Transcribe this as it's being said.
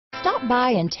Stop by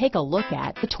and take a look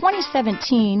at the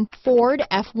 2017 Ford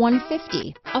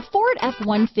F-150. A Ford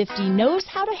F-150 knows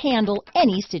how to handle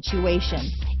any situation.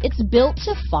 It's built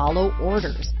to follow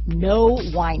orders, no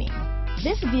whining.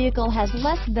 This vehicle has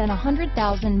less than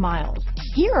 100,000 miles.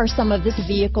 Here are some of this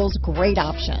vehicle's great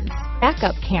options: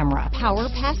 backup camera, power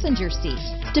passenger seat,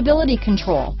 stability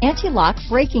control, anti-lock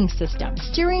braking system,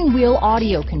 steering wheel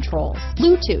audio controls,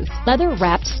 Bluetooth,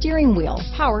 leather-wrapped steering wheel,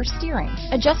 power steering,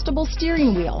 adjustable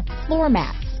steering wheel, floor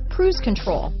mats, cruise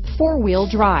control, four-wheel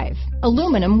drive,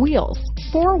 aluminum wheels,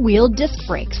 four-wheel disc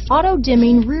brakes,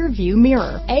 auto-dimming rear-view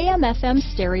mirror, AM/FM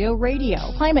stereo radio,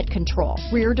 climate control,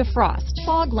 rear defrost,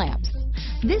 fog lamps.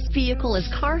 This vehicle is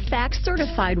Carfax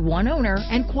certified one owner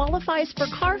and qualifies for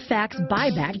Carfax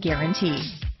buyback guarantee.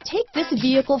 Take this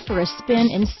vehicle for a spin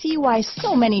and see why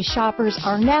so many shoppers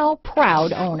are now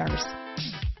proud owners.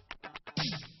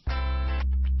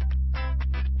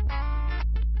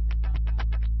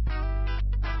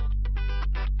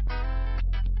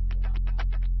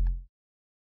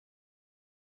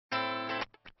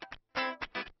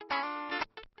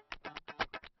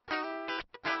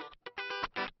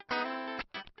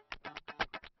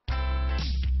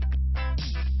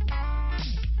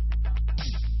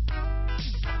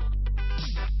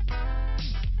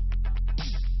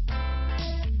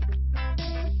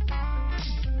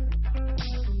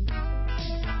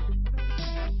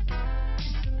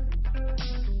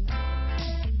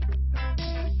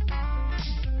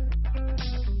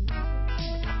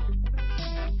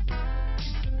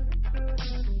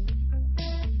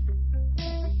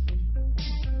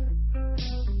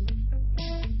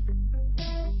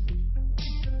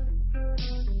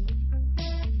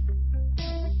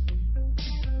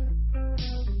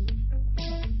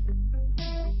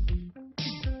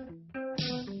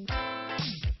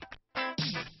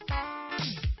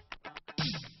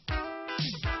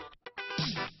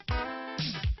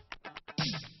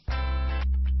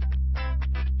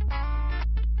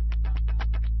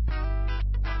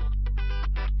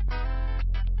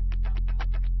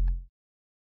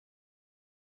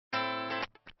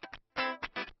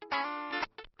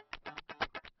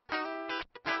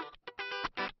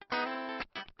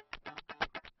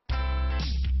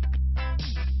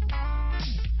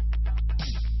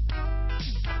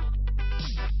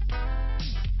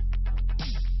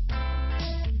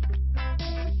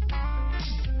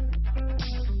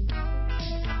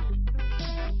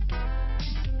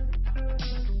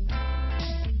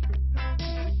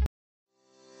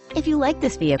 If you like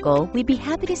this vehicle, we'd be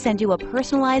happy to send you a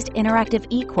personalized interactive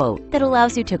e-quote that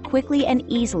allows you to quickly and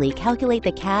easily calculate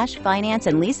the cash, finance,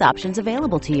 and lease options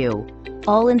available to you.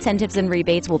 All incentives and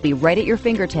rebates will be right at your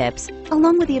fingertips,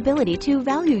 along with the ability to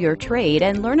value your trade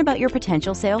and learn about your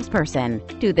potential salesperson.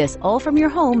 Do this all from your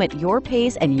home at your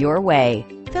pace and your way.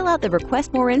 Fill out the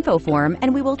Request More Info form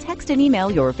and we will text and email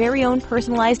your very own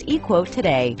personalized e-quote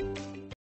today.